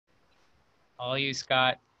All you,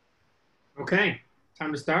 Scott. Okay,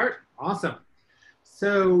 time to start. Awesome.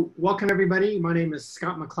 So welcome everybody. My name is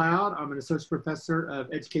Scott McLeod. I'm an associate professor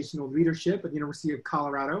of educational leadership at the University of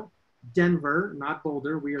Colorado, Denver, not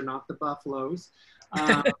Boulder. We are not the Buffaloes.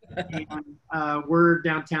 We're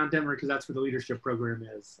downtown Denver because that's where the leadership program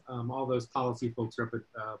is. All those policy folks are up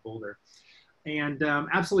at Boulder. And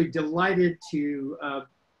absolutely delighted to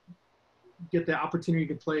get the opportunity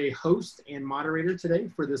to play host and moderator today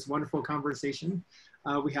for this wonderful conversation.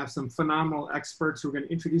 We have some phenomenal experts who are going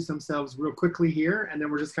to introduce themselves real quickly here, and then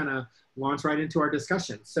we're just going to launch right into our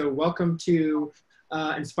discussion. So welcome to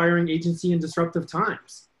Inspiring Agency in Disruptive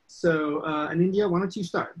Times. So Anindya, why don't you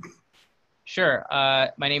start? Sure.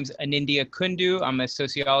 My name's Anindya Kundu. I'm a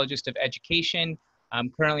sociologist of education.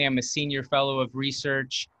 Currently, I'm a senior fellow of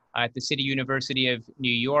research at the City University of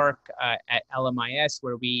New York at LMIS,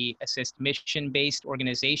 where we assist mission-based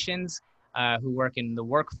organizations who work in the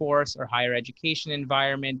workforce or higher education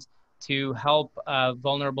environment to help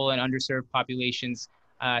vulnerable and underserved populations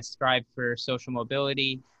strive for social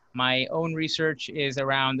mobility. My own research is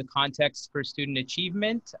around the context for student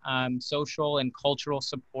achievement, social and cultural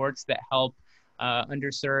supports that help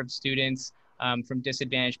underserved students from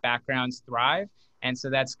disadvantaged backgrounds thrive. And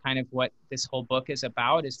so that's kind of what this whole book is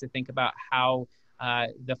about, is to think about how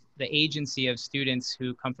the agency of students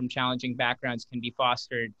who come from challenging backgrounds can be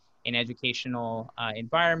fostered in educational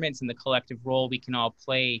environments and the collective role we can all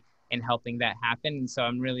play in helping that happen. And so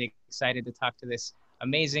I'm really excited to talk to this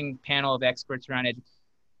amazing panel of experts around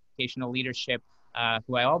educational leadership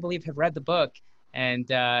who I all believe have read the book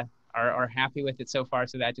and are happy with it so far.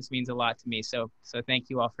 So that just means a lot to me. So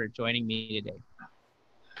thank you all for joining me today.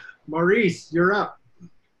 Maurice, you're up.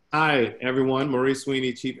 Hi, everyone. Maurice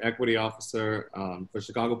Swinney, Chief Equity Officer for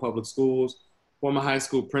Chicago Public Schools, former high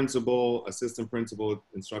school principal, assistant principal,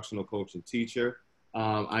 instructional coach, and teacher.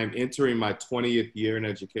 I'm entering my 20th year in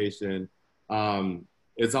education.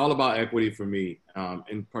 It's all about equity for me,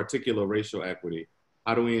 in particular racial equity.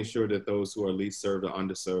 How do we ensure that those who are least served or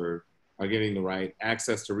underserved are getting the right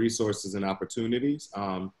access to resources and opportunities?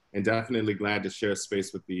 And definitely glad to share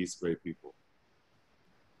space with these great people.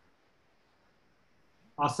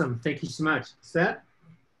 Awesome. Thank you so much. Lisette?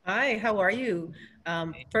 Hi, how are you?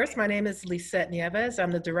 First, my name is Lisette Nieves.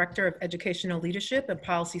 I'm the Director of Educational Leadership and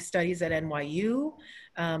Policy Studies at NYU,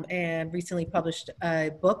 and recently published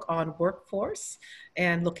a book on workforce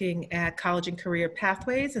and looking at college and career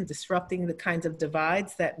pathways and disrupting the kinds of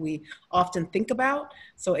divides that we often think about.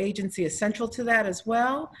 So agency is central to that as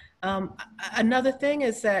well. Another thing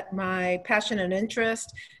is that my passion and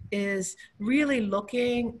interest is really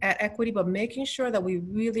looking at equity, but making sure that we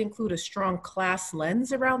really include a strong class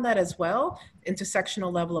lens around that as well,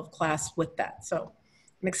 intersectional level of class with that. So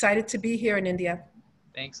I'm excited to be here in India.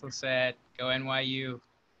 Thanks, Lisette. Go NYU.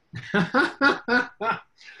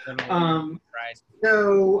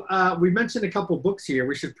 So we mentioned a couple books here.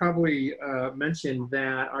 We should probably mention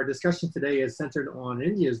that our discussion today is centered on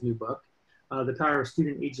India's new book, The Power of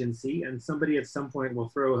Student Agency, and somebody at some point will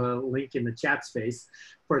throw a link in the chat space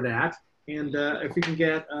for that. And if we can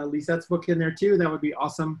get Lisette's book in there too, that would be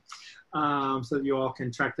awesome. So that you all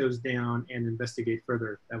can track those down and investigate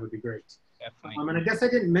further. That would be great. Definitely. And I guess I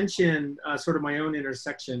didn't mention sort of my own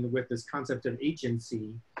intersection with this concept of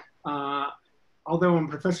agency. Although I'm a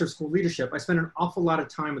professor of school leadership, I spend an awful lot of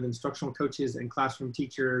time with instructional coaches and classroom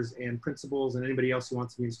teachers and principals and anybody else who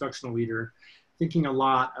wants to be an instructional leader, thinking a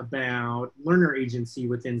lot about learner agency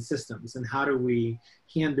within systems and how do we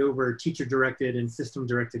hand over teacher-directed and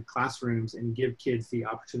system-directed classrooms and give kids the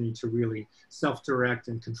opportunity to really self-direct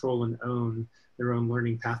and control and own their own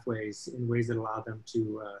learning pathways in ways that allow them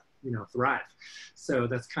to thrive. So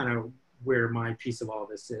that's kind of where my piece of all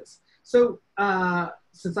this is. So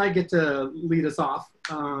since I get to lead us off,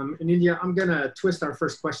 Anindya, I'm gonna twist our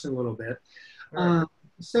first question a little bit.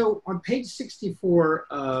 So on page 64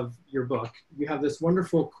 of your book, you have this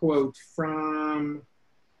wonderful quote from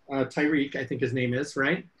Tyreek, I think his name is,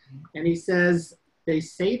 right? And he says, "They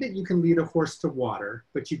say that you can lead a horse to water,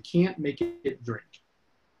 but you can't make it drink."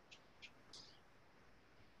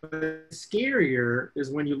 But scarier is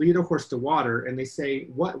when you lead a horse to water and they say,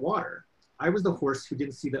 "What water? I was the horse who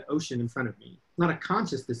didn't see the ocean in front of me. Not a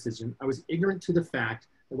conscious decision. I was ignorant to the fact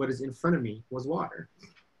that what is in front of me was water."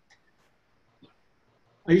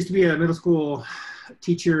 I used to be a middle school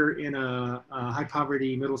teacher in a high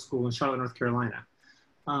poverty middle school in Charlotte, North Carolina.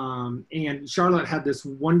 And Charlotte had this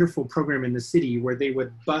wonderful program in the city where they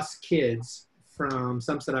would bus kids from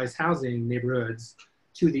subsidized housing neighborhoods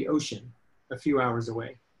to the ocean a few hours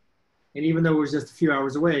away. And even though it was just a few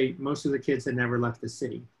hours away, most of the kids had never left the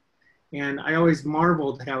city. And I always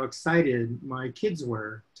marveled at how excited my kids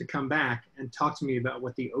were to come back and talk to me about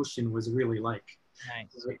what the ocean was really like.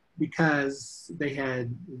 Nice. Right? Because they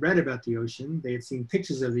had read about the ocean, they had seen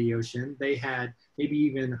pictures of the ocean, they had maybe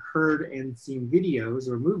even heard and seen videos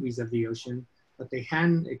or movies of the ocean, but they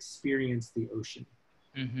hadn't experienced the ocean.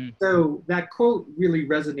 Mm-hmm. So that quote really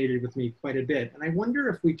resonated with me quite a bit. And I wonder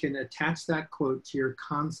if we can attach that quote to your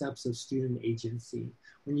concepts of student agency.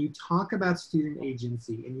 When you talk about student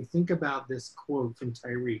agency and you think about this quote from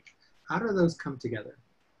Tyreek, how do those come together?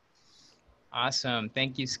 Awesome.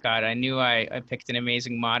 Thank you, Scott. I knew I picked an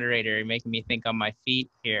amazing moderator. You're making me think on my feet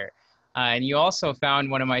here. And you also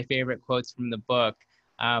found one of my favorite quotes from the book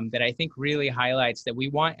that I think really highlights that we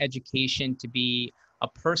want education to be a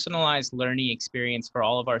personalized learning experience for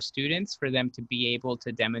all of our students, for them to be able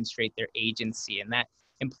to demonstrate their agency. And that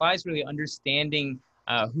implies really understanding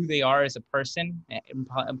who they are as a person. It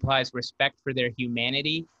implies respect for their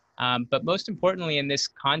humanity. But most importantly, in this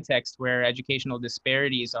context where educational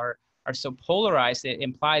disparities are so polarized, it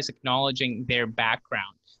implies acknowledging their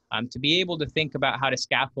background, to be able to think about how to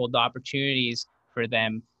scaffold the opportunities for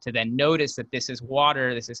them to then notice that this is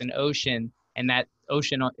water, this is an ocean, and that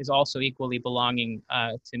ocean is also equally belonging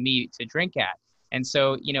to me to drink at. And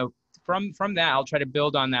so, you know, from that, I'll try to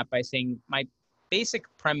build on that by saying my basic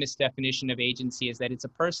premise definition of agency is that it's a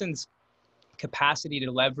person's capacity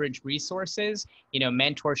to leverage resources, you know,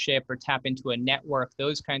 mentorship or tap into a network,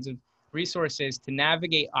 those kinds of resources to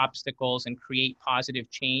navigate obstacles and create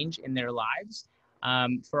positive change in their lives.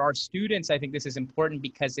 For our students, I think this is important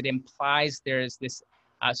because it implies there's this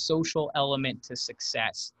social element to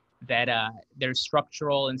success, that there's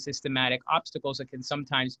structural and systematic obstacles that can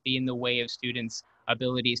sometimes be in the way of students'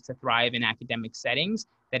 abilities to thrive in academic settings,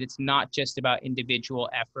 that it's not just about individual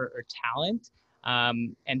effort or talent.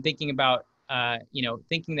 And thinking about, you know,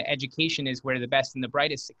 thinking that education is where the best and the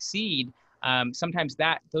brightest succeed, sometimes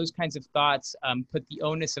those kinds of thoughts put the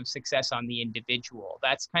onus of success on the individual.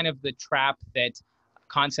 That's kind of the trap that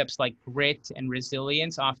concepts like grit and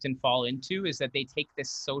resilience often fall into, is that they take this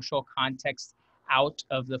social context out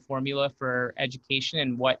of the formula for education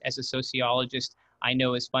and what, as a sociologist, I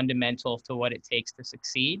know is fundamental to what it takes to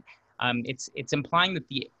succeed. It's implying that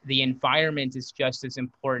the environment is just as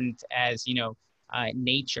important as, you know,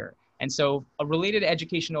 nature. And so a related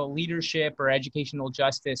educational leadership or educational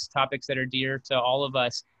justice, topics that are dear to all of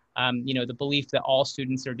us, you know, the belief that all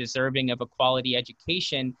students are deserving of a quality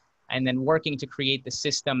education, and then working to create the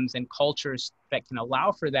systems and cultures that can allow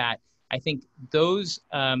for that. I think those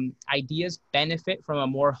ideas benefit from a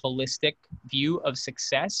more holistic view of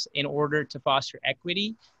success in order to foster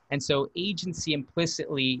equity. And so agency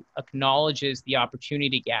implicitly acknowledges the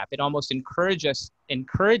opportunity gap. It almost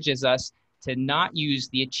encourages us to not use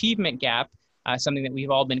the achievement gap, something that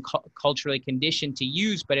we've all been culturally conditioned to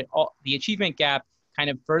use, but the achievement gap kind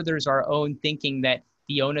of furthers our own thinking that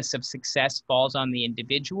the onus of success falls on the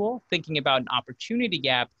individual. Thinking about an opportunity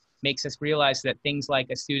gap makes us realize that things like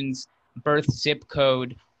a student's birth zip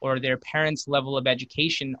code or their parents' level of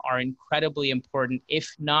education are incredibly important,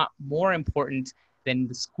 if not more important than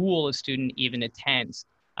the school a student even attends.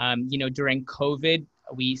 You know, during COVID,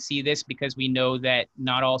 we see this because we know that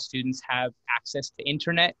not all students have access to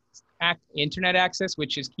internet access,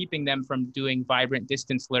 which is keeping them from doing vibrant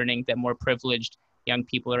distance learning that more privileged young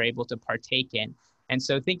people are able to partake in. And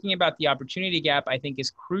so thinking about the opportunity gap, I think, is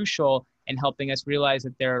crucial in helping us realize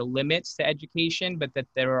that there are limits to education, but that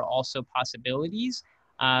there are also possibilities.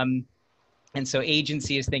 And so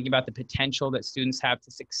agency is thinking about the potential that students have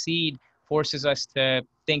to succeed, forces us to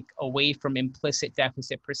think away from implicit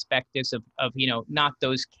deficit perspectives of you know, not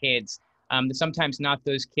those kids. Sometimes not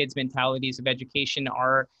those kids mentalities of education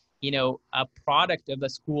are, you know, a product of a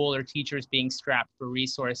school or teachers being strapped for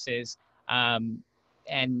resources.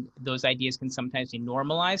 And those ideas can sometimes be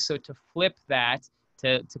normalized. So to flip that,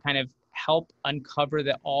 to kind of help uncover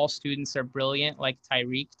that all students are brilliant, like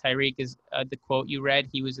Tyreek. Tyreek is the quote you read.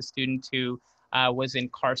 He was a student who was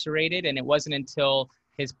incarcerated, and it wasn't until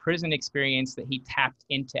his prison experience that he tapped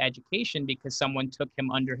into education because someone took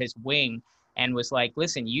him under his wing and was like,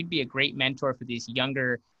 listen, you'd be a great mentor for these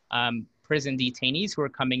younger prison detainees who are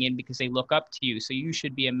coming in because they look up to you. So you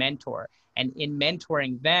should be a mentor. And in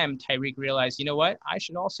mentoring them, Tyreek realized, you know what, I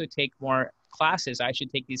should also take more classes. I should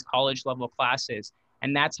take these college level classes.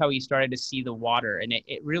 And that's how he started to see the water. And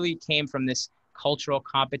it really came from this cultural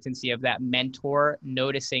competency of that mentor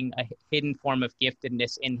noticing a hidden form of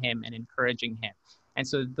giftedness in him and encouraging him. And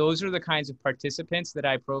so those are the kinds of participants that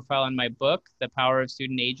I profile in my book, The Power of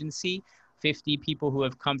Student Agency. 50 people who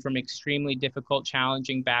have come from extremely difficult,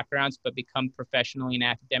 challenging backgrounds, but become professionally and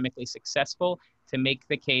academically successful to make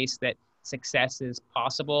the case that success is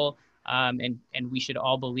possible and we should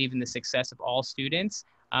all believe in the success of all students,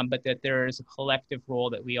 but that there is a collective role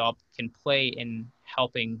that we all can play in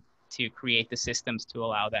helping to create the systems to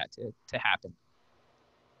allow that to happen.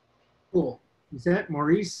 Cool. Lisette,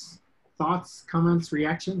 Maurice, thoughts, comments,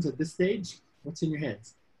 reactions at this stage? What's in your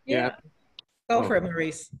heads? Yeah. Go for it,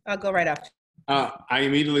 Maurice. I'll go right after. I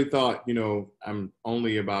immediately thought, you know, I'm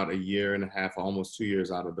only about a year and a half, almost 2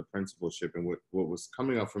 years out of the principalship. And what was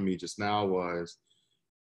coming up for me just now was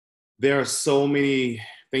there are so many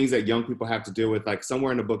things that young people have to deal with. Like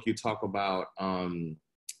somewhere in the book, you talk about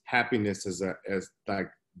happiness as like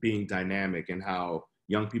being dynamic, and how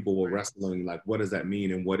young people were wrestling, like, what does that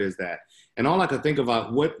mean? And what is that? And all I could think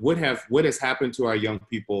about, what has happened to our young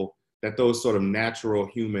people, that those sort of natural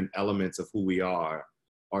human elements of who we are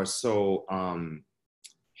so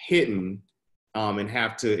hidden,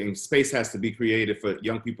 and space has to be created for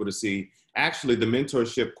young people to see actually the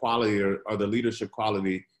mentorship quality or the leadership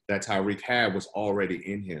quality that Tyreek had was already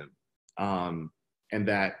in him. And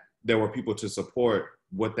that there were people to support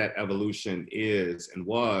what that evolution is and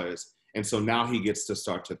was. And so now he gets to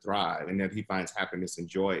start to thrive, and that he finds happiness and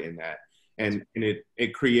joy in that. And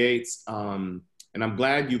it creates, and I'm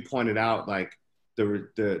glad you pointed out, like,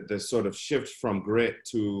 the sort of shift from grit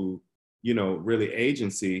to, you know, really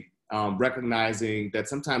agency, recognizing that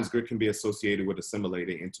sometimes grit can be associated with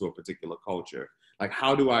assimilating into a particular culture. Like,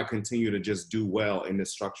 how do I continue to just do well in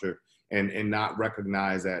this structure and not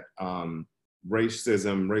recognize that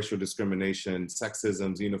racism, racial discrimination,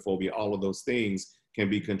 sexism, xenophobia, all of those things can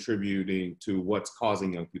be contributing to what's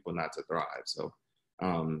causing young people not to thrive. So,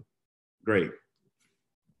 great.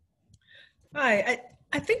 Hi,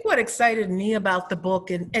 I think what excited me about the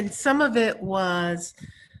book, and some of it was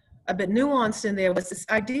a bit nuanced in there, was this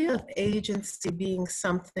idea of agency being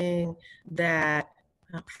something that,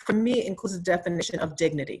 for me, includes a definition of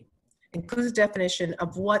dignity, includes a definition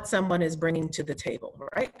of what someone is bringing to the table,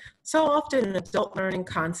 right? So often in adult learning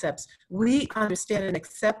concepts, we understand and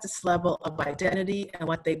accept this level of identity and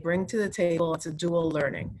what they bring to the table. It's a dual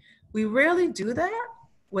learning. We rarely do that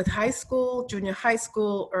with high school, junior high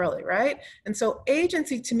school, early, right? And so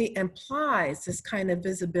agency to me implies this kind of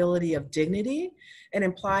visibility of dignity and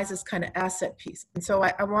implies this kind of asset piece. And so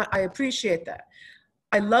I appreciate that.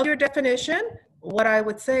 I love your definition. What I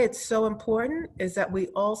would say it's so important is that we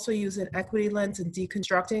also use an equity lens in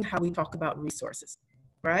deconstructing how we talk about resources,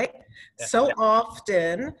 right? So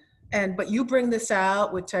often, but you bring this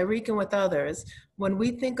out with Tyreek and with others, when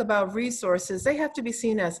we think about resources, they have to be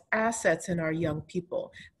seen as assets in our young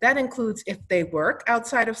people. That includes if they work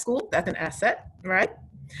outside of school, that's an asset, right?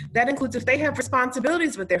 That includes if they have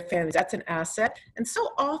responsibilities with their families, that's an asset. And so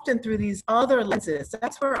often through these other lenses,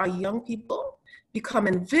 that's where our young people become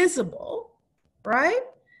invisible, right?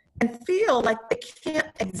 And feel like they can't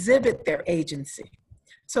exhibit their agency.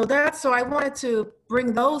 So I wanted to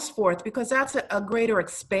bring those forth because that's a greater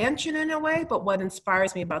expansion in a way, but what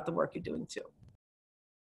inspires me about the work you're doing too.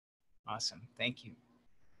 Awesome, thank you.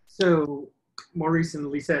 So Maurice and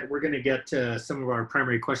Lisette, we're gonna get to some of our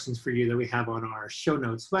primary questions for you that we have on our show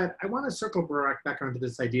notes, but I wanna circle back around to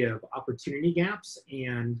this idea of opportunity gaps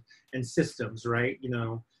and systems, right? You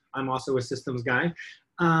know, I'm also a systems guy.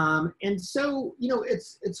 And so, you know,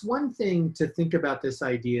 it's one thing to think about this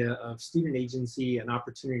idea of student agency and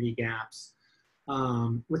opportunity gaps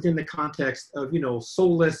within the context of, you know,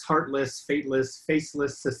 soulless, heartless, fateless,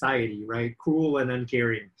 faceless society, right? Cruel and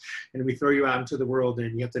uncaring. And we throw you out into the world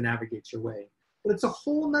and you have to navigate your way. But it's a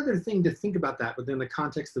whole nother thing to think about that within the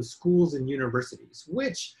context of schools and universities,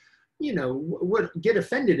 which, you know, would get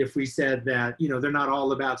offended if we said that, you know, they're not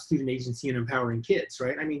all about student agency and empowering kids,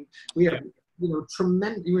 right? I mean, we have, you know,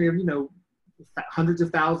 tremendous, you know, hundreds of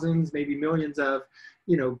thousands, maybe millions of,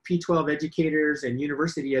 you know, P-12 educators and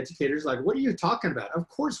university educators. Like, what are you talking about? Of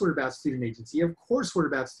course we're about student agency. Of course we're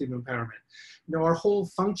about student empowerment. You know, our whole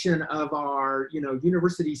function of our, you know,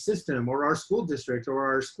 university system or our school district or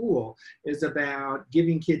our school is about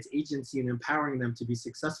giving kids agency and empowering them to be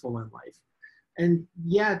successful in life. And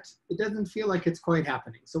yet it doesn't feel like it's quite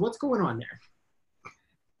happening. So what's going on there?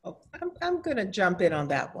 Oh, I'm going to jump in on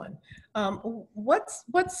that one.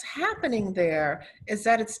 What's happening there is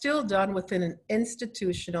that it's still done within an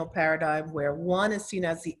institutional paradigm where one is seen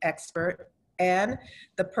as the expert and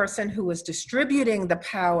the person who is distributing the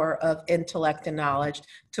power of intellect and knowledge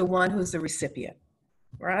to one who's the recipient,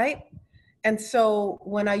 right? And so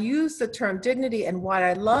when I use the term dignity, and what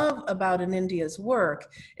I love about Anindya's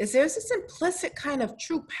work is there's this implicit kind of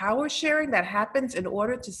true power sharing that happens in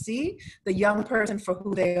order to see the young person for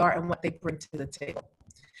who they are and what they bring to the table.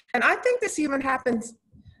 And I think this even happens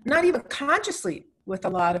not even consciously with a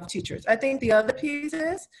lot of teachers. I think the other piece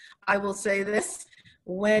is, I will say this,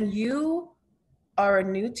 When you are a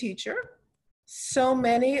new teacher, so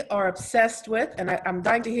many are obsessed with, and I'm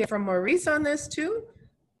dying to hear from Maurice on this too,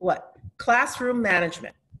 what? Classroom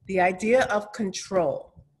management, the idea of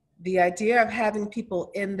control, the idea of having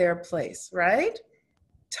people in their place, right?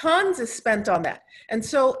 Tons is spent on that. And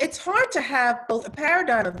so it's hard to have both a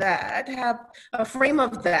paradigm of that, have a frame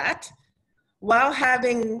of that, while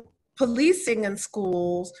having policing in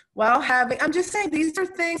schools, while having, I'm just saying, these are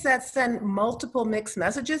things that send multiple mixed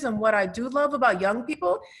messages. And what I do love about young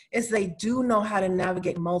people is they do know how to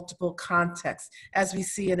navigate multiple contexts, as we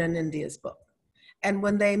see in Anindya's book. And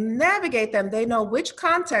when they navigate them, they know which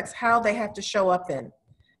context, how they have to show up in.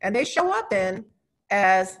 And they show up in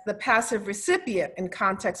as the passive recipient in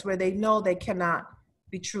contexts where they know they cannot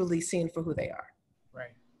be truly seen for who they are.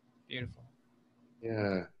 Right. Beautiful.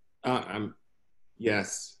 Yeah.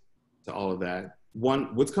 Yes to all of that.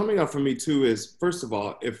 What's coming up for me too is, first of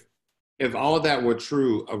all, if all of that were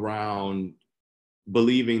true around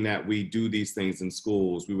believing that we do these things in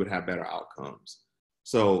schools, we would have better outcomes.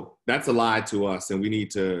 So that's a lie to us, and we need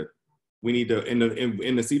to in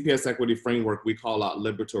the CPS equity framework, we call out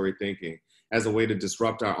liberatory thinking as a way to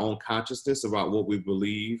disrupt our own consciousness about what we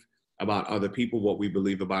believe about other people, what we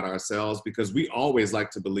believe about ourselves, because we always like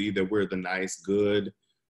to believe that we're the nice, good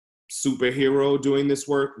superhero doing this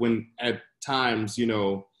work, when at times, you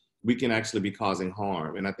know, we can actually be causing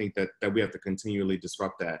harm. And I think that we have to continually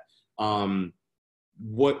disrupt that.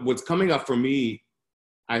 What's coming up for me,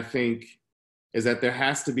 I think, is that there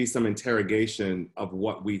has to be some interrogation of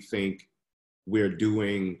what we think we're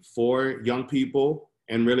doing for young people,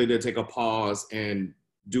 and really to take a pause and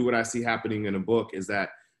do what I see happening in the book is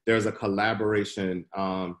that there's a collaboration,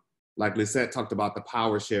 like Lisette talked about, the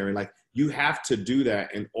power sharing. Like, you have to do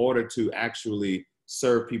that in order to actually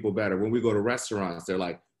serve people better. When we go to restaurants, they're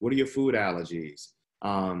like, what are your food allergies?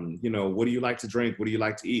 You know, what do you like to drink? What do you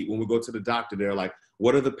like to eat? When we go to the doctor, they're like,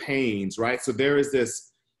 what are the pains, right? So there is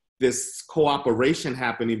this cooperation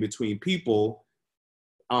happening between people.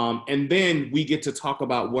 And then we get to talk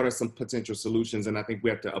about what are some potential solutions. And I think we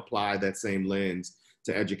have to apply that same lens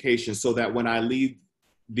to education so that when I leave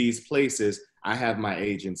these places, I have my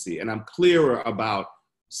agency and I'm clearer about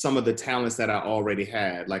some of the talents that I already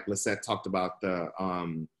had. Like Lisette talked about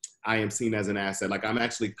I am seen as an asset. Like, I'm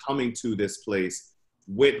actually coming to this place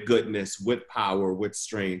with goodness, with power, with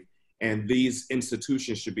strength. And these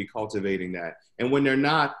institutions should be cultivating that. And when they're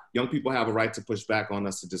not, young people have a right to push back on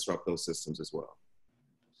us to disrupt those systems as well.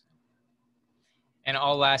 And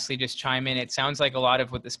I'll lastly just chime in. It sounds like a lot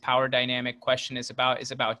of what this power dynamic question is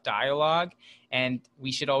about dialogue. And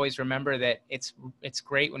we should always remember that it's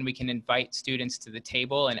great when we can invite students to the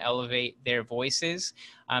table and elevate their voices.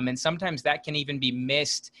 And sometimes that can even be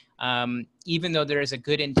missed, even though there is a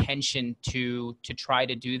good intention to try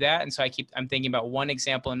to do that. And so I'm thinking about one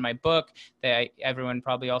example in my book that everyone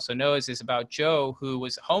probably also knows is about Joe, who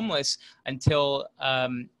was homeless until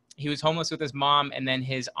he was homeless with his mom, and then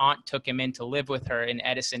his aunt took him in to live with her in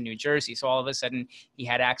Edison, New Jersey. So all of a sudden he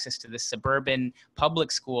had access to this suburban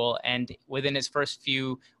public school. And within his first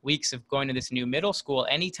few weeks of going to this new middle school,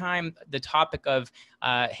 anytime the topic of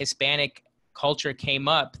Hispanic culture came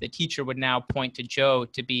up, the teacher would now point to Joe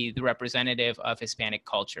to be the representative of Hispanic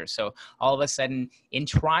culture. So all of a sudden, in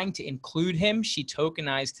trying to include him, she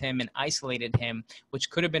tokenized him and isolated him, which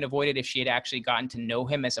could have been avoided if she had actually gotten to know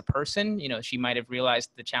him as a person. You know, she might have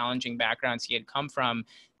realized the challenging backgrounds he had come from,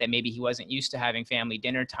 that maybe he wasn't used to having family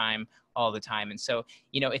dinner time all the time. And so,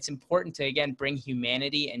 you know, it's important to, again, bring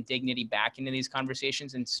humanity and dignity back into these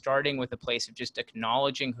conversations, and starting with a place of just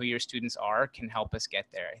acknowledging who your students are can help us get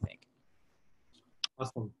there, I think.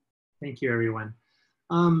 Awesome. Thank you, everyone.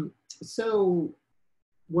 So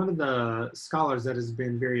one of the scholars that has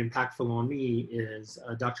been very impactful on me is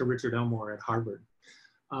Dr. Richard Elmore at Harvard.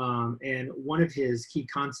 And one of his key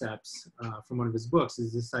concepts from one of his books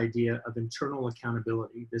is this idea of internal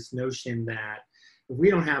accountability, this notion that if we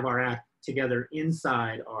don't have our act together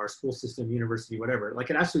inside our school system, university, whatever, like,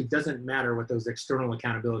 it actually doesn't matter what those external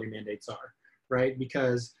accountability mandates are, right?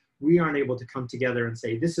 Because we aren't able to come together and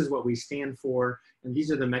say, this is what we stand for, and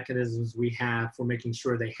these are the mechanisms we have for making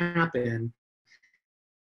sure they happen.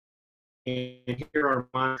 And here are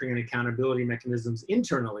monitoring and accountability mechanisms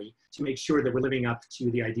internally to make sure that we're living up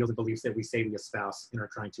to the ideals and beliefs that we say we espouse and are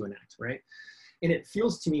trying to enact, right? And it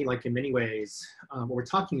feels to me like, in many ways, what we're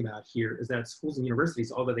talking about here is that schools and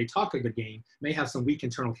universities, although they talk a good game, may have some weak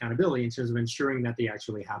internal accountability in terms of ensuring that they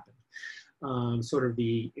actually happen. Sort of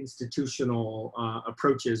the institutional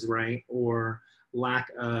approaches, right, or lack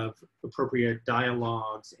of appropriate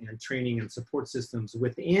dialogues and training and support systems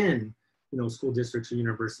within, you know, school districts or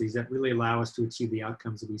universities that really allow us to achieve the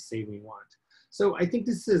outcomes that we say we want. So I think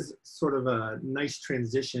this is sort of a nice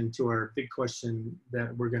transition to our big question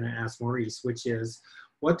that we're going to ask Maurice, which is,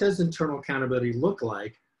 what does internal accountability look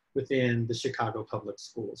like within the Chicago public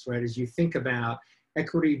schools, right? As you think about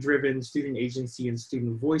equity-driven student agency and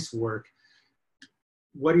student voice work,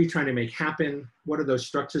 what are you trying to make happen? What are those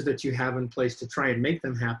structures that you have in place to try and make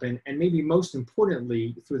them happen? And maybe most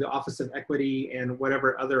importantly, through the Office of Equity and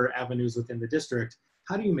whatever other avenues within the district,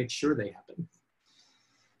 how do you make sure they happen?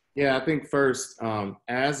 Yeah, I think first,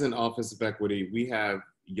 as an Office of Equity, we have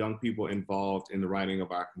young people involved in the writing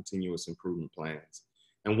of our continuous improvement plans.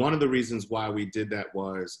 And one of the reasons why we did that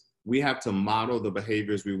was we have to model the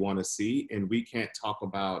behaviors we want to see, and we can't talk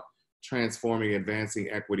about transforming, advancing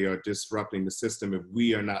equity, or disrupting the system if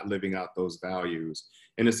we are not living out those values.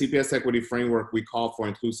 In the CPS equity framework, we call for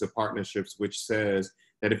inclusive partnerships, which says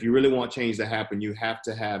that if you really want change to happen, you have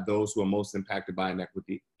to have those who are most impacted by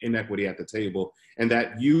inequity at the table. And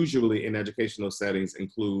that usually in educational settings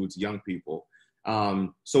includes young people.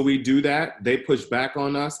 So we do that. They push back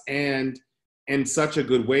on us, and in such a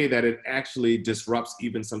good way that it actually disrupts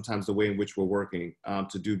even sometimes the way in which we're working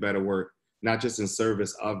to do better work, not just in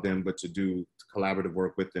service of them, but to do collaborative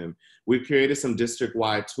work with them. We've created some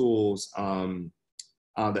district-wide tools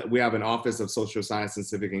that we have an Office of Social Science and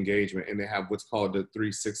Civic Engagement, and they have what's called the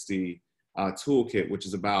 360 Toolkit, which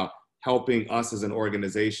is about helping us as an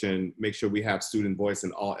organization make sure we have student voice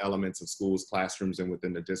in all elements of schools, classrooms, and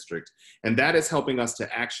within the district. And that is helping us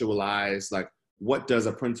to actualize, like, what does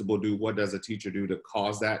a principal do? What does a teacher do to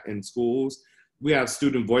cause that in schools? We have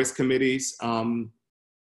student voice committees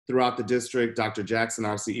throughout the district. Dr. Jackson,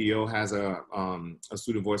 our CEO, has a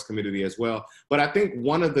student voice committee as well. But I think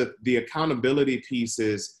one of the accountability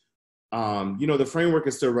pieces, the framework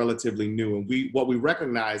is still relatively new. And what we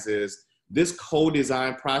recognize is this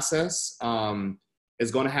co-design process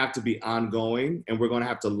is going to have to be ongoing, and we're going to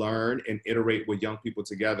have to learn and iterate with young people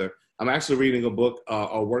together. I'm actually reading a book,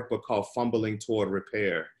 a workbook called Fumbling Toward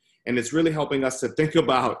Repair. And it's really helping us to think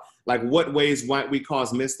about, like, what ways might we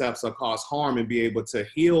cause missteps or cause harm, and be able to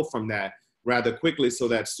heal from that rather quickly, so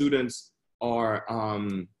that students are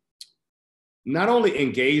not only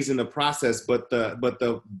engaged in the process, but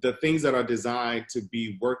the things that are designed to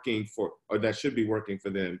be working for, or that should be working for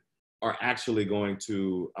them, are actually going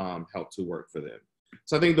to help to work for them.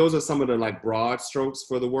 So I think those are some of the, like, broad strokes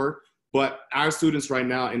for the work. But our students right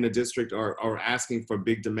now in the district are asking for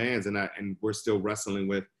big demands, and we're still wrestling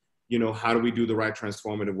with, how do we do the right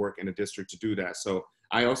transformative work in the district to do that? So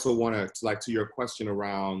I also want to, like, to your question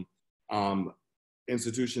around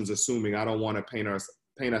institutions assuming, I don't want to paint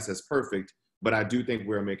us as perfect, but I do think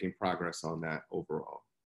we're making progress on that overall.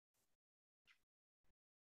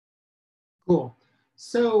 Cool.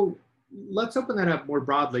 So let's open that up more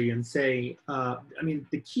broadly and say,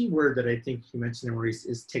 the key word that I think you mentioned, Maurice,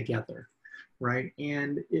 is together, right?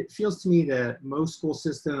 And it feels to me that most school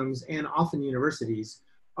systems and often universities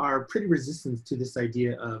are pretty resistant to this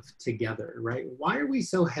idea of together, right? Why are we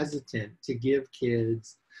so hesitant to give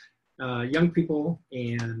kids, young people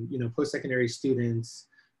and, post-secondary students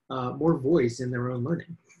more voice in their own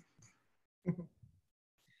learning?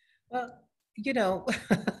 Well,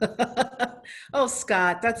 oh,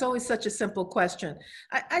 Scott, that's always such a simple question.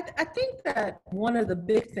 I think that one of the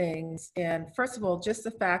big things, and first of all, just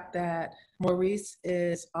the fact that Maurice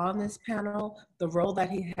is on this panel, the role that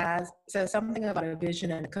he has, says something about a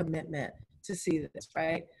vision and a commitment to see this,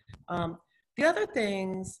 right? The other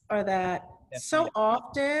things are that so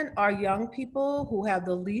often our young people who have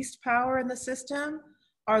the least power in the system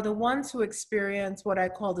are the ones who experience what I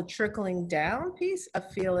call the trickling down piece of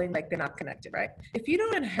feeling like they're not connected, right? If you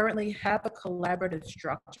don't inherently have a collaborative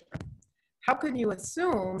structure, how can you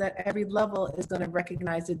assume that every level is going to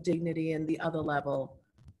recognize the dignity in the other level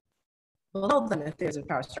below them if there's a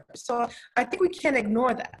power structure? So I think we can't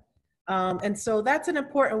ignore that. And so that's an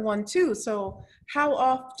important one too. So how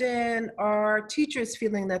often are teachers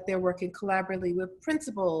feeling that they're working collaboratively with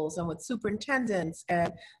principals and with superintendents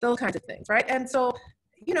and those kinds of things, right? And so,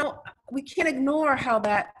 we can't ignore how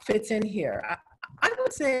that fits in here. I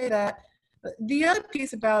would say that the other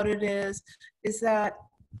piece about it is that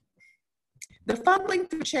the fumbling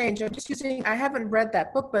through change, I haven't read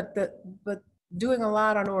that book, but doing a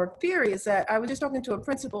lot on org theory, is that I was just talking to a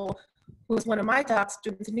principal who was one of my doc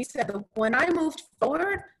students, and he said that when I moved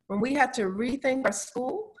forward, when we had to rethink our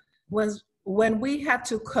school, was when we had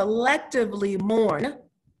to collectively mourn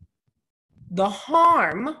the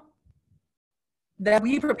harm that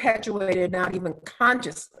we perpetuated, not even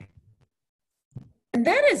consciously. And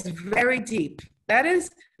that is very deep.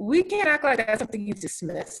 We can't act like that's something you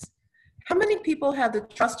dismiss. How many people have the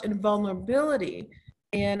trust and vulnerability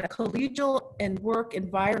in a collegial and work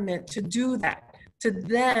environment to do that, to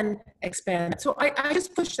then expand. So I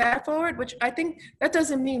just push that forward, which I think that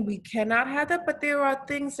doesn't mean we cannot have that, but there are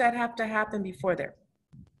things that have to happen before there.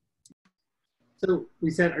 So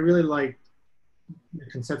Lisette, I really like the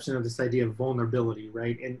conception of this idea of vulnerability,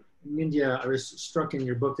 right? And in India, I was struck in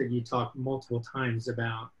your book that you talk multiple times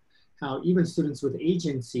about how even students with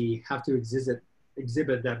agency have to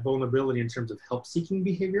exhibit that vulnerability in terms of help-seeking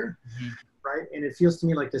behavior, right? And it feels to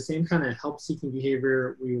me like the same kind of help-seeking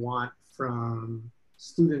behavior we want from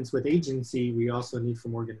students with agency, we also need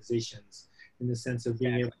from organizations, in the sense of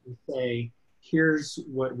being able to say, here's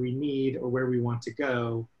what we need or where we want to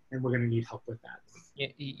go, and we're going to need help with that.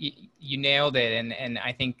 You nailed it. And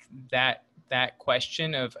I think that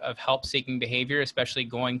question of help-seeking behavior, especially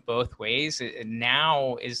going both ways,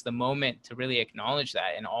 now is the moment to really acknowledge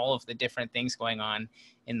that in all of the different things going on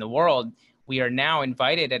in the world. We are now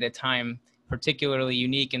invited at a time particularly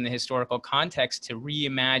unique in the historical context to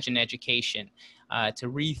reimagine education, to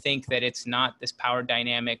rethink that it's not this power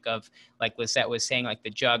dynamic of, like Lisette was saying, like the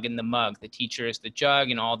jug and the mug. The teacher is the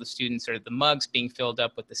jug and all the students are the mugs being filled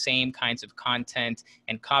up with the same kinds of content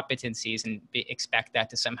and competencies, and expect that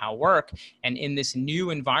to somehow work. And in this new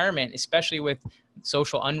environment, especially with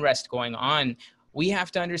social unrest going on, we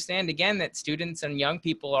have to understand again that students and young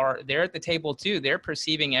people they're at the table too. They're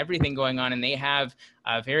perceiving everything going on, and they have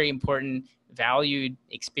very important valued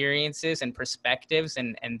experiences and perspectives,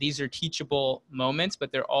 and these are teachable moments,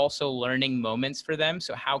 but they're also learning moments for them.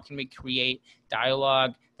 So how can we create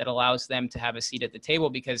dialogue that allows them to have a seat at the table?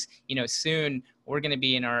 Because, soon we're going to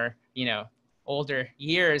be in our, older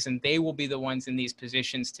years, and they will be the ones in these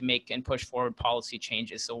positions to make and push forward policy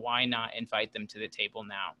changes. So why not invite them to the table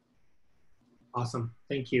now? Awesome,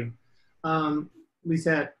 thank you.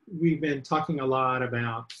 Lisette, we've been talking a lot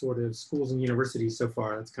about sort of schools and universities so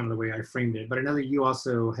far. That's kind of the way I framed it. But I know that you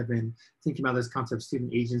also have been thinking about this concept of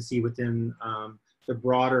student agency within the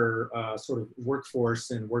broader sort of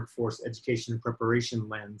workforce and workforce education and preparation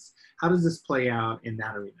lens. How does this play out in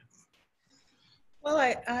that arena?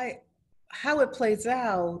 Well, how it plays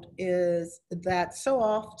out is that so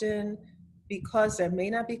often, because there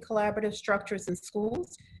may not be collaborative structures in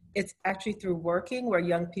schools, it's actually through working where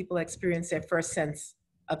young people experience their first sense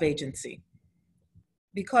of agency.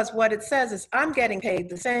 Because what it says is, I'm getting paid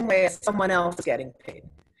the same way as someone else is getting paid.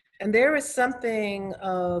 And there is something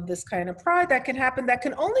of this kind of pride that can happen that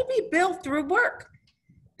can only be built through work,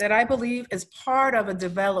 that I believe is part of a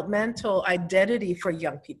developmental identity for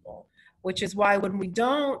young people, which is why when we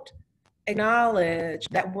don't acknowledge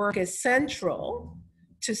that work is central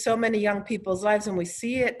to so many young people's lives and we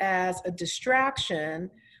see it as a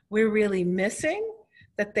distraction, we're really missing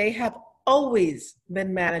that they have always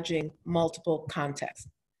been managing multiple contexts,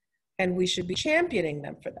 and we should be championing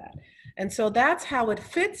them for that. And so that's how it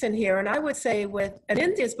fits in here. And I would say with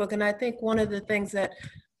Anindya's book, and I think one of the things that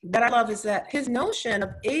I love is that his notion of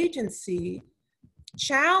agency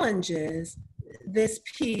challenges this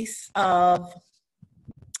piece of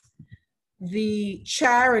the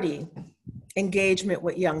charity engagement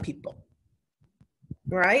with young people,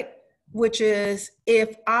 right? Which is,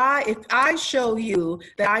 if I show you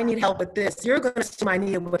that I need help with this, you're going to assume I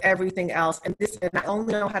need it with everything else, and I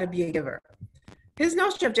only know how to be a giver. His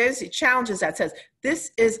notion of agency challenges that, says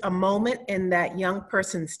this is a moment in that young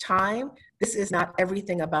person's time. This is not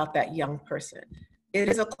everything about that young person. It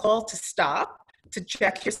is a call to stop, to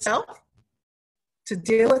check yourself, to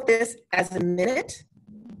deal with this as a minute,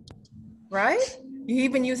 right? He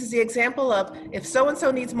even uses the example of, if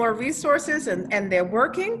so-and-so needs more resources and they're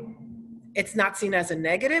working, it's not seen as a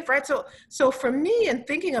negative, right? So for me, in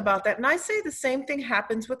thinking about that, and I say the same thing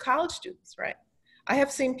happens with college students, right? I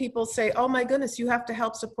have seen people say, oh my goodness, you have to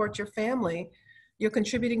help support your family. You're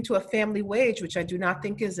contributing to a family wage, which I do not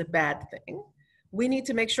think is a bad thing. We need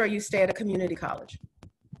to make sure you stay at a community college,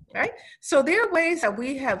 right? So there are ways that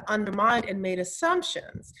we have undermined and made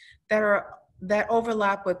assumptions that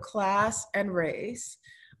overlap with class and race,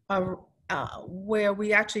 where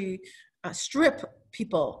we actually strip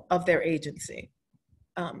people of their agency.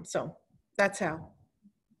 So that's how.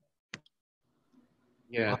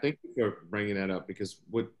 Yeah, thank you for bringing that up, because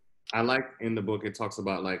what I like in the book, it talks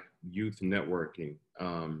about like youth networking.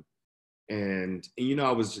 And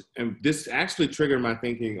this actually triggered my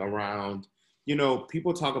thinking around,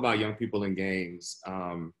 people talk about young people in gangs,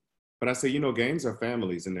 but I say, gangs are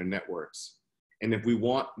families and they're networks. And if we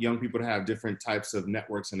want young people to have different types of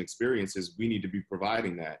networks and experiences, we need to be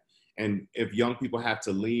providing that. And if young people have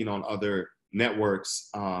to lean on other networks,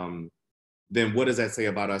 then what does that say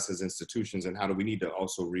about us as institutions, and how do we need to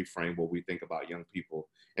also reframe what we think about young people?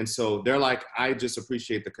 And so they're like, I just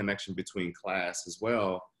appreciate the connection between class as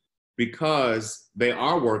well, because they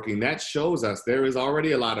are working. That shows us there is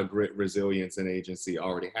already a lot of grit, resilience, and agency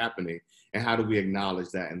already happening. And how do we acknowledge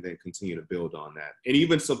that and then continue to build on that? And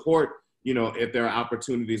even support, you know, if there are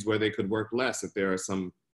opportunities where they could work less, if there are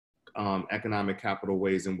some economic capital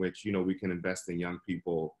ways in which, you know, we can invest in young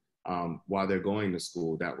people while they're going to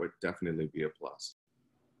school, that would definitely be a plus.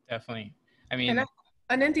 Definitely. I mean,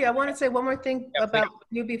 Anindya, I want to say one more thing about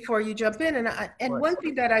you before you jump in. And one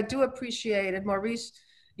thing that I do appreciate, and Maurice,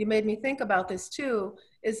 you made me think about this too,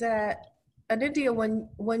 is that, Anindya,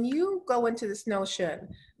 when you go into this notion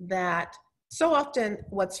that so often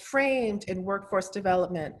what's framed in workforce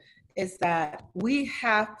development is that we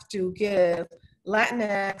have to give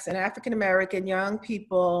Latinx and African-American young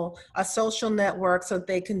people a social network so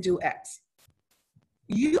they can do X.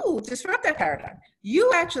 You disrupt that paradigm.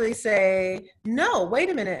 You actually say, no, wait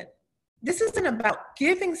a minute. This isn't about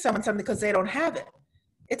giving someone something because they don't have it.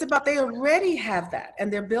 It's about they already have that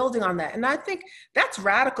and they're building on that. And I think that's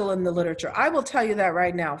radical in the literature. I will tell you that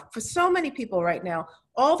right now. For so many people right now,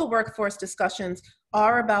 all the workforce discussions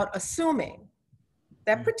are about assuming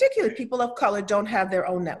that particularly people of color don't have their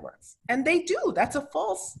own networks. And they do. That's a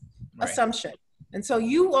false assumption. And so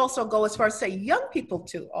you also go as far as say young people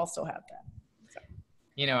too also have that. So.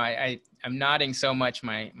 You know, I'm nodding so much,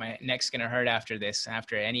 my neck's gonna hurt after this,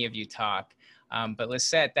 after any of you talk. But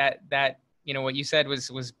Lisette, that you know, what you said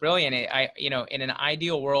was brilliant. You know, in an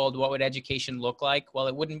ideal world, what would education look like? Well,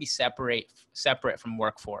 it wouldn't be separate from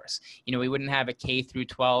workforce. You know, we wouldn't have a K through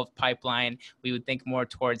 12 pipeline. We would think more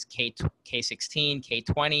towards K-16,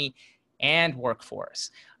 K-20, and workforce.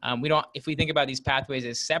 If we think about these pathways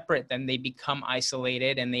as separate, then they become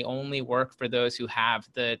isolated and they only work for those who have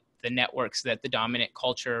the networks that the dominant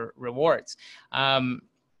culture rewards.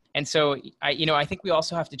 And so, I think we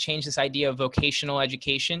also have to change this idea of vocational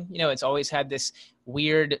education. You know, it's always had this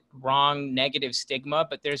weird, wrong, negative stigma,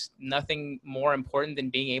 but there's nothing more important than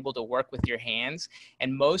being able to work with your hands.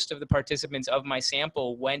 And most of the participants of my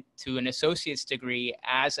sample went to an associate's degree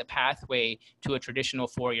as a pathway to a traditional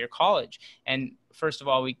four-year college. And first of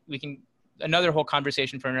all, we can, another whole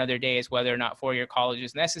conversation for another day is whether or not four-year college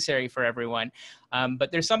is necessary for everyone.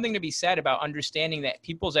 But there's something to be said about understanding that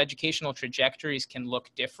people's educational trajectories can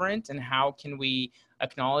look different, and how can we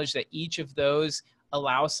acknowledge that each of those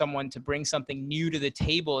allows someone to bring something new to the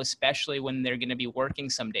table, especially when they're going to be working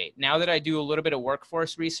someday. Now that I do a little bit of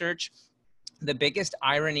workforce research, the biggest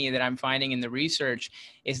irony that I'm finding in the research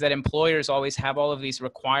is that employers always have all of these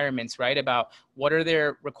requirements, right, about what are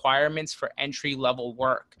their requirements for entry-level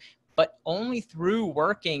work. But only through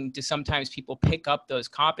working do sometimes people pick up those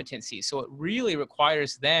competencies. So it really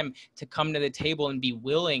requires them to come to the table and be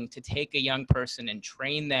willing to take a young person and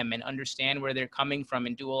train them and understand where they're coming from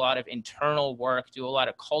and do a lot of internal work, do a lot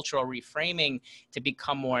of cultural reframing to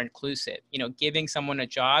become more inclusive. You know, giving someone a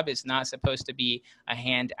job is not supposed to be a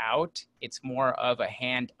hand out. It's more of a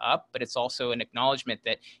hand up, but it's also an acknowledgement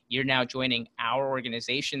that you're now joining our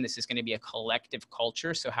organization. This is going to be a collective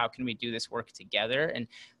culture. So how can we do this work together? And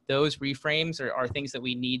those reframes are things that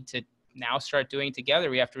we need to now start doing together.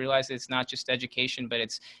 We have to realize that it's not just education, but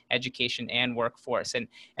it's education and workforce. And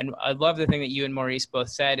I love the thing that you and Maurice both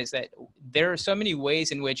said is that there are so many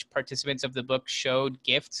ways in which participants of the book showed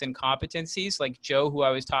gifts and competencies. Like Joe, who I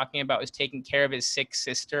was talking about, was taking care of his sick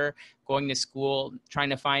sister, going to school, trying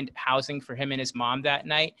to find housing for him and his mom that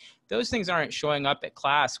night. Those things aren't showing up at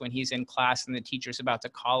class when he's in class and the teacher's about to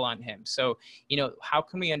call on him. So, you know, how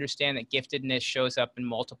can we understand that giftedness shows up in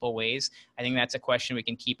multiple ways? I think that's a question we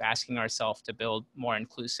can keep asking ourselves to build more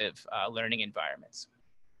inclusive learning environments.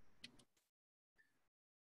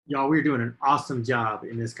 Y'all, we're doing an awesome job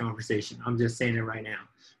in this conversation. I'm just saying it right now.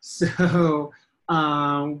 So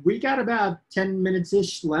we got about 10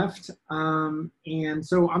 minutes-ish left. And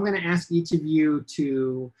so I'm going to ask each of you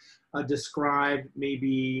to describe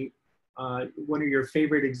maybe one of your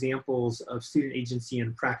favorite examples of student agency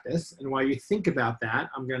in practice. And while you think about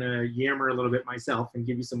that, I'm going to yammer a little bit myself and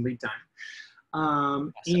give you some lead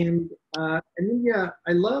time. And Anindya,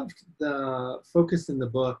 I loved the focus in the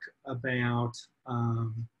book about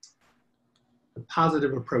the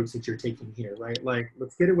positive approach that you're taking here, right? Like,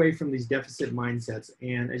 let's get away from these deficit mindsets.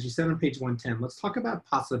 And as you said on page 110, let's talk about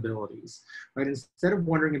possibilities, right? Instead of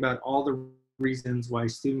wondering about all the reasons why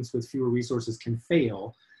students with fewer resources can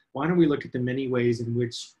fail, why don't we look at the many ways in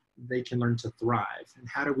which they can learn to thrive? And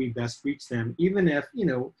how do we best reach them, even if, you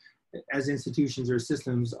know, as institutions or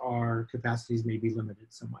systems, our capacities may be limited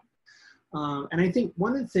somewhat. And I think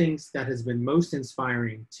one of the things that has been most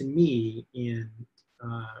inspiring to me in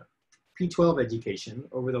K-12 education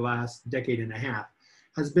over the last decade and a half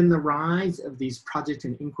has been the rise of these project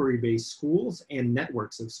and inquiry-based schools and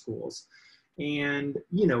networks of schools. And,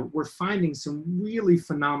 you know, we're finding some really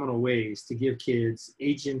phenomenal ways to give kids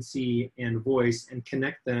agency and voice and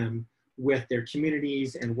connect them with their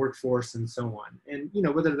communities and workforce and so on. And, you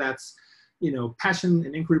know, whether that's, you know, passion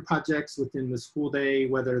and inquiry projects within the school day,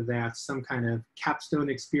 whether that's some kind of capstone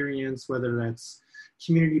experience, whether that's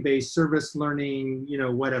community-based service learning, you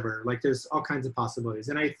know, whatever, like there's all kinds of possibilities.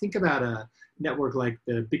 And I think about a network like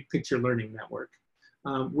the Big Picture Learning Network,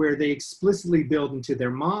 where they explicitly build into their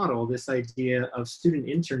model this idea of student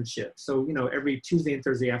internship. So, you know, every Tuesday and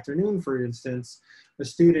Thursday afternoon, for instance, a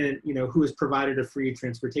student, you know, who is provided a free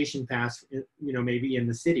transportation pass, you know, maybe in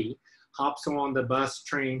the city, hops on the bus,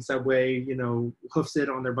 train, subway, you know, hoofs it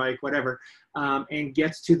on their bike, whatever, and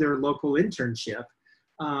gets to their local internship.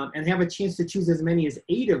 And have a chance to choose as many as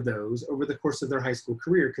 8 of those over the course of their high school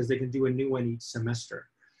career, because they can do a new one each semester.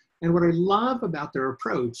 And what I love about their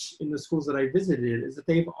approach in the schools that I visited is that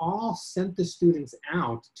they've all sent the students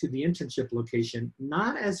out to the internship location,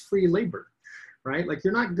 not as free labor, right? Like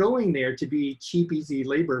you're not going there to be cheap, easy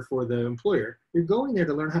labor for the employer. You're going there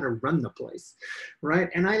to learn how to run the place,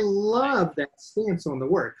 right? And I love that stance on the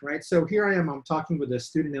work, right? So here I am, I'm talking with a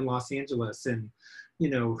student in Los Angeles, and you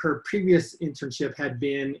know, her previous internship had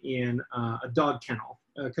been in a dog kennel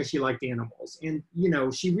because she liked animals. And, you know,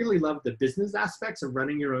 she really loved the business aspects of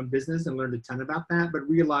running your own business and learned a ton about that, but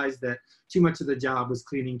realized that too much of the job was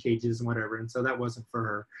cleaning cages and whatever. And so that wasn't for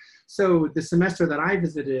her. So the semester that I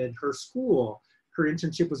visited her school, her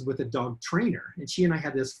internship was with a dog trainer. And she and I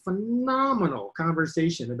had this phenomenal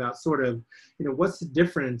conversation about sort of, you know, what's the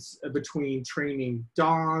difference between training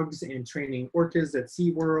dogs and training orcas at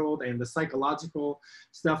SeaWorld and the psychological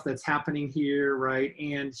stuff that's happening here, right?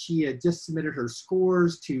 And she had just submitted her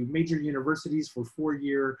scores to major universities for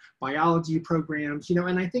 4-year biology programs, you know,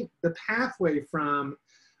 and I think the pathway from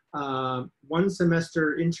 1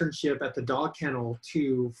 semester internship at the dog kennel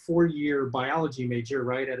to 4-year biology major,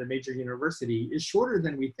 right, at a major university is shorter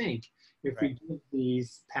than we think if we give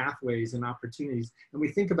these pathways and opportunities and we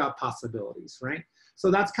think about possibilities, right?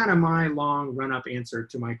 So that's kind of my long run-up answer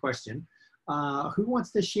to my question. Who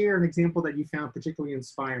wants to share an example that you found particularly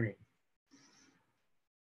inspiring?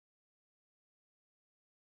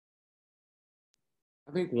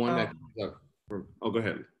 I think one that, oh, go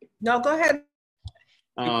ahead. No, go ahead.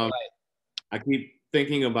 I keep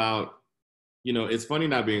thinking about, you know, it's funny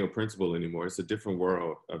not being a principal anymore. It's a different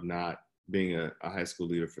world of not being a high school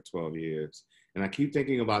leader for 12 years. And I keep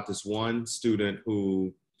thinking about this one student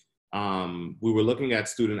who we were looking at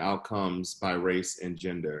student outcomes by race and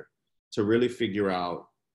gender to really figure out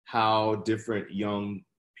how different young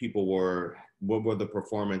people were, what were the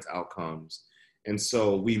performance outcomes. And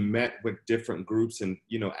so we met with different groups and,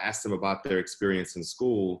 you know, asked them about their experience in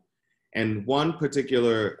school. And one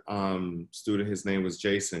particular student, his name was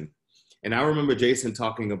Jason. And I remember Jason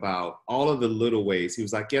talking about all of the little ways. He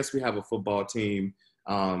was like, yes, we have a football team,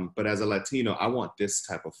 but as a Latino, I want this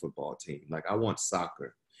type of football team. Like, I want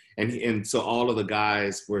soccer. And so all of the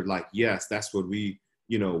guys were like, yes, that's what we,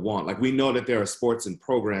 you know, want. Like, we know that there are sports and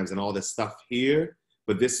programs and all this stuff here,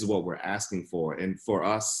 but this is what we're asking for. And for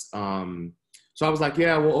us, so I was like,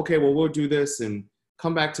 yeah, well, okay, well, we'll do this and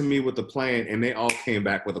come back to me with a plan. And they all came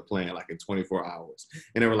back with a plan, like in 24 hours.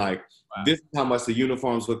 And they were like, wow, this is how much the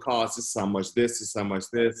uniforms would cost. This is how much this, this is how much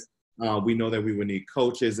this. We know that we would need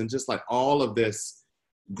coaches and just like all of this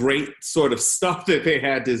great sort of stuff that they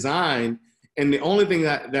had designed. And the only thing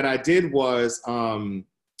that I did was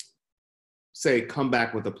say, come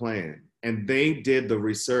back with a plan. And they did the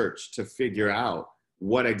research to figure out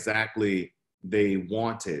what exactly they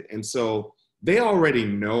wanted. And so they already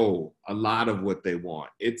know a lot of what they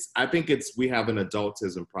want. I think we have an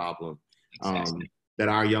adultism problem that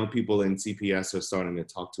our young people in CPS are starting to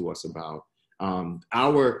talk to us about.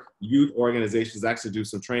 Our youth organizations actually do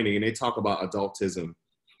some training and they talk about adultism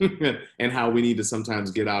and how we need to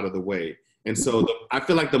sometimes get out of the way. And so I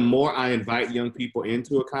feel like the more I invite young people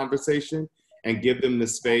into a conversation and give them the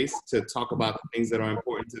space to talk about the things that are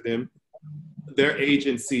important to them, their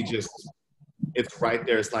agency it's right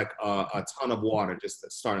there. It's like a ton of water just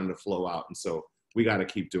starting to flow out. And so we got to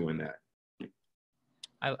keep doing that.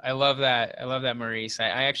 I love that. I love that, Maurice. I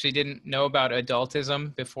actually didn't know about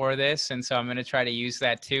adultism before this. And so I'm going to try to use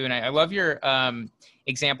that too. And I love your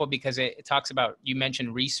example because it talks about, you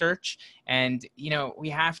mentioned research and, you know, we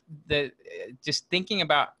have just thinking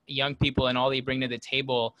about young people and all they bring to the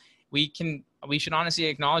table, we should honestly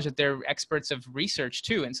acknowledge that they're experts of research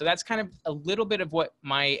too. And so that's kind of a little bit of what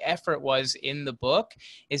my effort was in the book,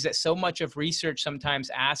 is that so much of research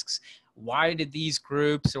sometimes asks, why did these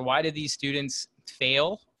groups or why did these students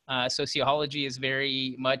fail? Sociology is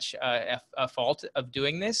very much a fault of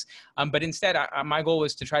doing this. But instead, my goal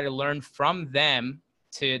was to try to learn from them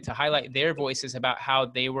to highlight their voices about how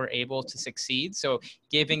they were able to succeed. So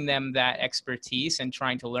giving them that expertise and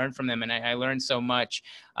trying to learn from them. And I learned so much.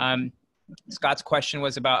 Scott's question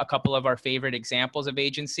was about a couple of our favorite examples of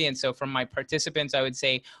agency. And so from my participants, I would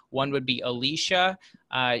say one would be Alicia.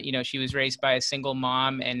 She was raised by a single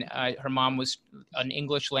mom, and her mom was an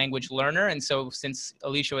English language learner. And so since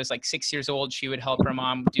Alicia was like 6 years old, she would help her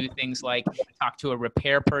mom do things like talk to a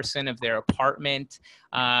repair person of their apartment,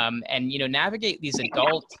 and, navigate these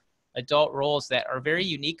adult roles that are very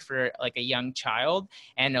unique for like a young child.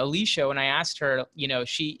 And Alicia, when I asked her,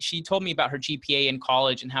 she told me about her GPA in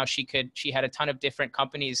college and how she had a ton of different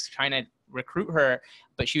companies trying to recruit her,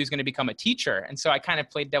 but she was going to become a teacher. And so I kind of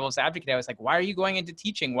played devil's advocate. I was like, why are you going into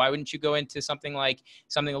teaching? Why wouldn't you go into something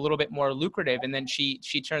a little bit more lucrative? And then she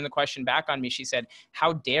turned the question back on me. She said,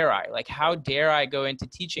 how dare I go into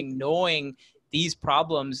teaching knowing these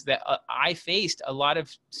problems that I faced, a lot of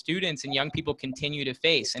students and young people continue to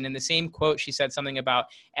face. And in the same quote, she said something about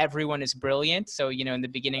everyone is brilliant. So, in the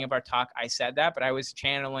beginning of our talk, I said that, but I was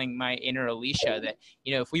channeling my inner Alicia that,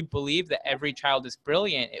 if we believe that every child is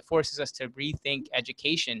brilliant, it forces us to rethink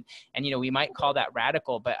education. And, we might call that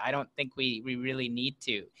radical, but I don't think we really need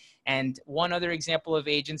to. And one other example of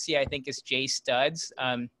agency, I think, is Jay Studs.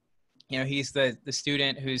 He's the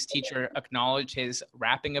student whose teacher acknowledged his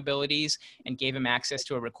rapping abilities and gave him access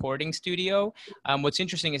to a recording studio. What's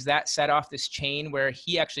interesting is that set off this chain where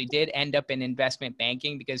he actually did end up in investment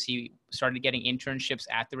banking because he started getting internships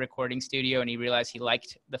at the recording studio and he realized he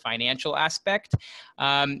liked the financial aspect.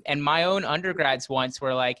 And my own undergrads once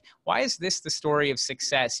were like, why is this the story of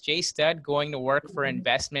success? Jay Stud going to work for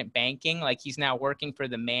investment banking, like he's now working for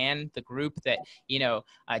the group that,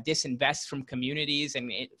 disinvests from communities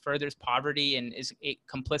and it furthers poverty and is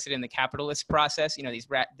complicit in the capitalist process, these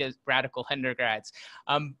radical undergrads.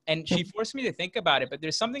 And she forced me to think about it, but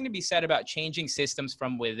there's something to be said about changing systems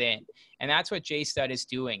from within. And that's what Jay Stud is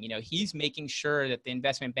doing. He's making sure that the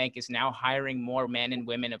investment bank is now hiring more men and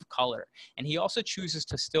women of color. And he also chooses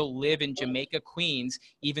to still live in Jamaica, Queens,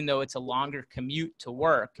 even though it's a longer commute to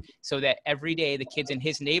work, so that every day the kids in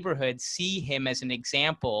his neighborhood see him as an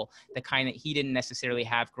example, the kind that he didn't necessarily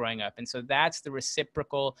have growing up. And so that's the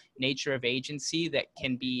reciprocal nature of agency that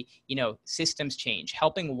can be, systems change.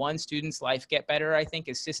 Helping one student's life get better, I think,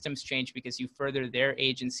 is systems change because you further their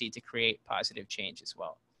agency to create positive change as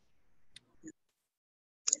well.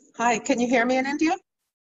 Hi, can you hear me, Anindya?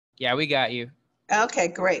 Yeah, we got you. Okay,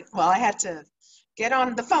 great. Well, I had to get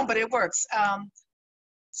on the phone, but it works.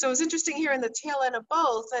 So it's interesting hearing the tail end of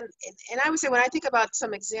both. And I would say when I think about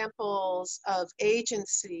some examples of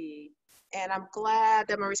agency, and I'm glad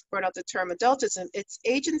that Maurice brought out the term adultism, it's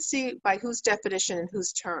agency by whose definition and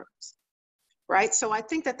whose terms, right? So I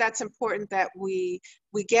think that that's important that we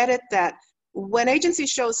get it, that when agency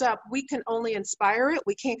shows up, we can only inspire it.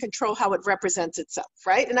 We can't control how it represents itself,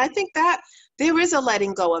 right? And I think that there is a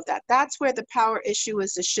letting go of that. That's where the power issue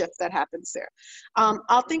is the shift that happens there.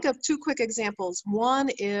 I'll think of two quick examples. One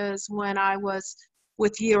is when I was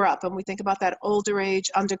with Year Up, and we think about that older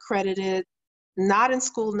age, undercredited, not in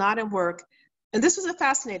school, not in work. And this was a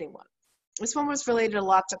fascinating one. This one was related a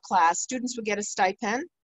lot to class. Students would get a stipend.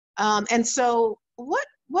 And so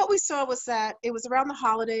what we saw was that it was around the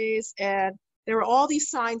holidays and there were all these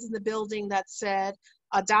signs in the building that said,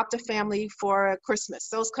 adopt a family for Christmas,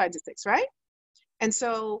 those kinds of things, right? And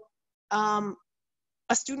so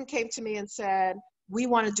a student came to me and said, we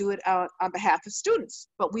want to do it on behalf of students,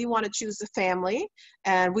 but we want to choose the family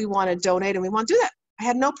and we want to donate and we want to do that. I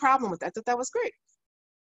had no problem with that. I thought that was great.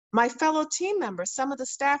 My fellow team members, some of the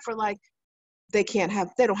staff were like, they don't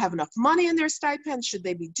have enough money in their stipends. Should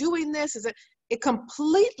they be doing this? It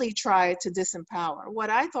completely tried to disempower what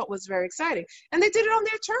I thought was very exciting. And they did it on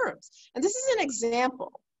their terms. And this is an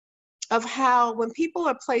example of how when people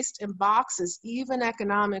are placed in boxes, even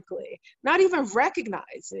economically, not even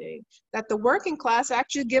recognizing that the working class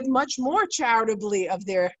actually give much more charitably of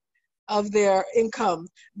their income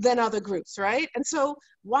than other groups, right? And so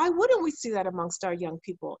why wouldn't we see that amongst our young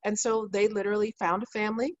people? And so they literally found a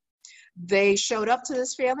family. They showed up to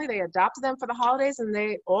this family, they adopted them for the holidays, and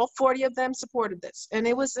all 40 of them supported this. And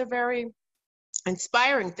it was a very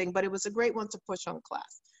inspiring thing, but it was a great one to push on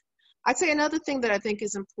class. I'd say another thing that I think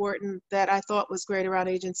is important that I thought was great around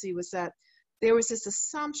agency was that there was this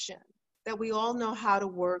assumption that we all know how to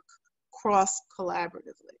work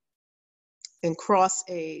cross-collaboratively and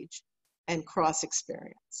cross-age and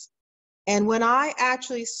cross-experience. And when I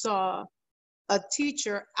actually saw a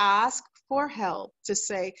teacher ask for help to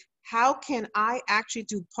say, how can I actually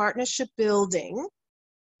do partnership building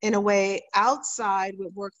in a way outside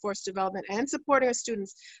with workforce development and supporting our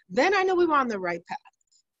students, then I know we were on the right path.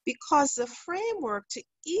 Because the framework to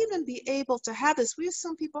even be able to have this, we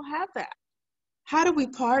assume people have that. How do we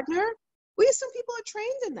partner? We assume people are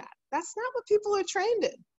trained in that. That's not what people are trained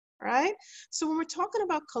in, right? So when we're talking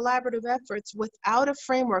about collaborative efforts without a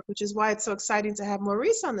framework, which is why it's so exciting to have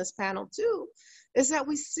Maurice on this panel too, is that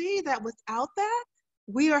we see that without that,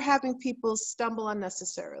 we are having people stumble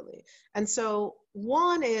unnecessarily. And so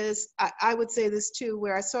one is, I would say this too,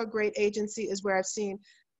 where I saw a great agency is where I've seen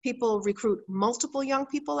people recruit multiple young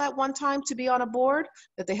people at one time to be on a board,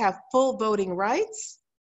 that they have full voting rights,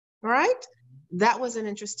 right? That was an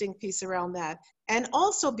interesting piece around that. And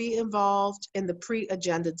also be involved in the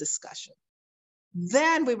pre-agenda discussion.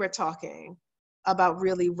 Then we were talking about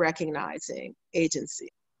really recognizing agency.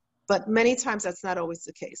 But many times that's not always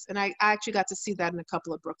the case. And I actually got to see that in a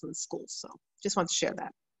couple of Brooklyn schools. So just want to share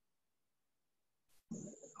that.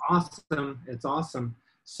 Awesome. It's awesome.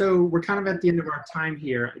 So we're kind of at the end of our time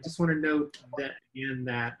here. I just want to note that again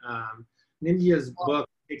that Anindya's book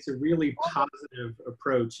takes a really positive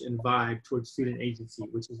approach and vibe towards student agency,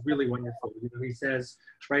 which is really wonderful. You know, he says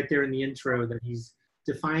right there in the intro that he's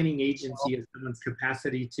defining agency as someone's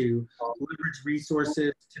capacity to leverage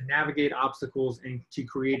resources, to navigate obstacles, and to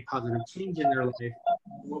create positive change in their life.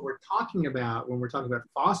 What we're talking about when we're talking about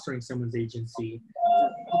fostering someone's agency is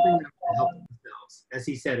helping them to help themselves. As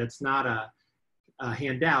he said, it's not a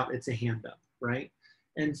handout, it's a hand up, right?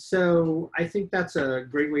 And so I think that's a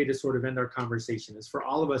great way to sort of end our conversation, is for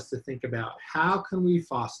all of us to think about how can we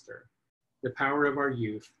foster the power of our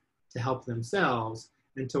youth to help themselves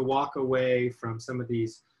and to walk away from some of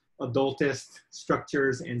these adultist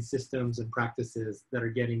structures and systems and practices that are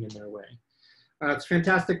getting in their way. It's a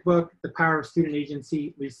fantastic book, The Power of Student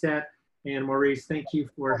Agency. Lisette and Maurice, thank you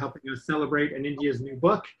for helping us celebrate Anindya's new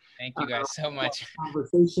book. Thank you guys so much.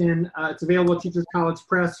 Conversation. It's available at Teachers College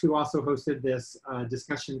Press, who also hosted this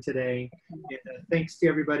discussion today. And thanks to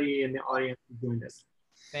everybody in the audience for doing this.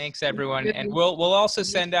 Thanks, everyone. And we'll also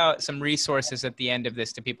send out some resources at the end of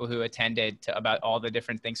this to people who attended about all the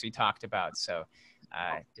different things we talked about. So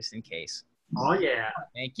just in case. Oh, yeah.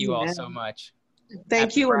 Thank you all so much.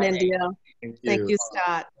 Thank you, Anindya. Thank you,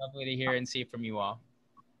 Scott. Lovely to hear and see from you all.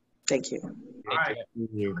 Thank you. All right.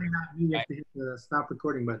 You have to hit the stop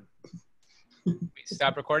recording button.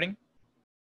 Stop recording?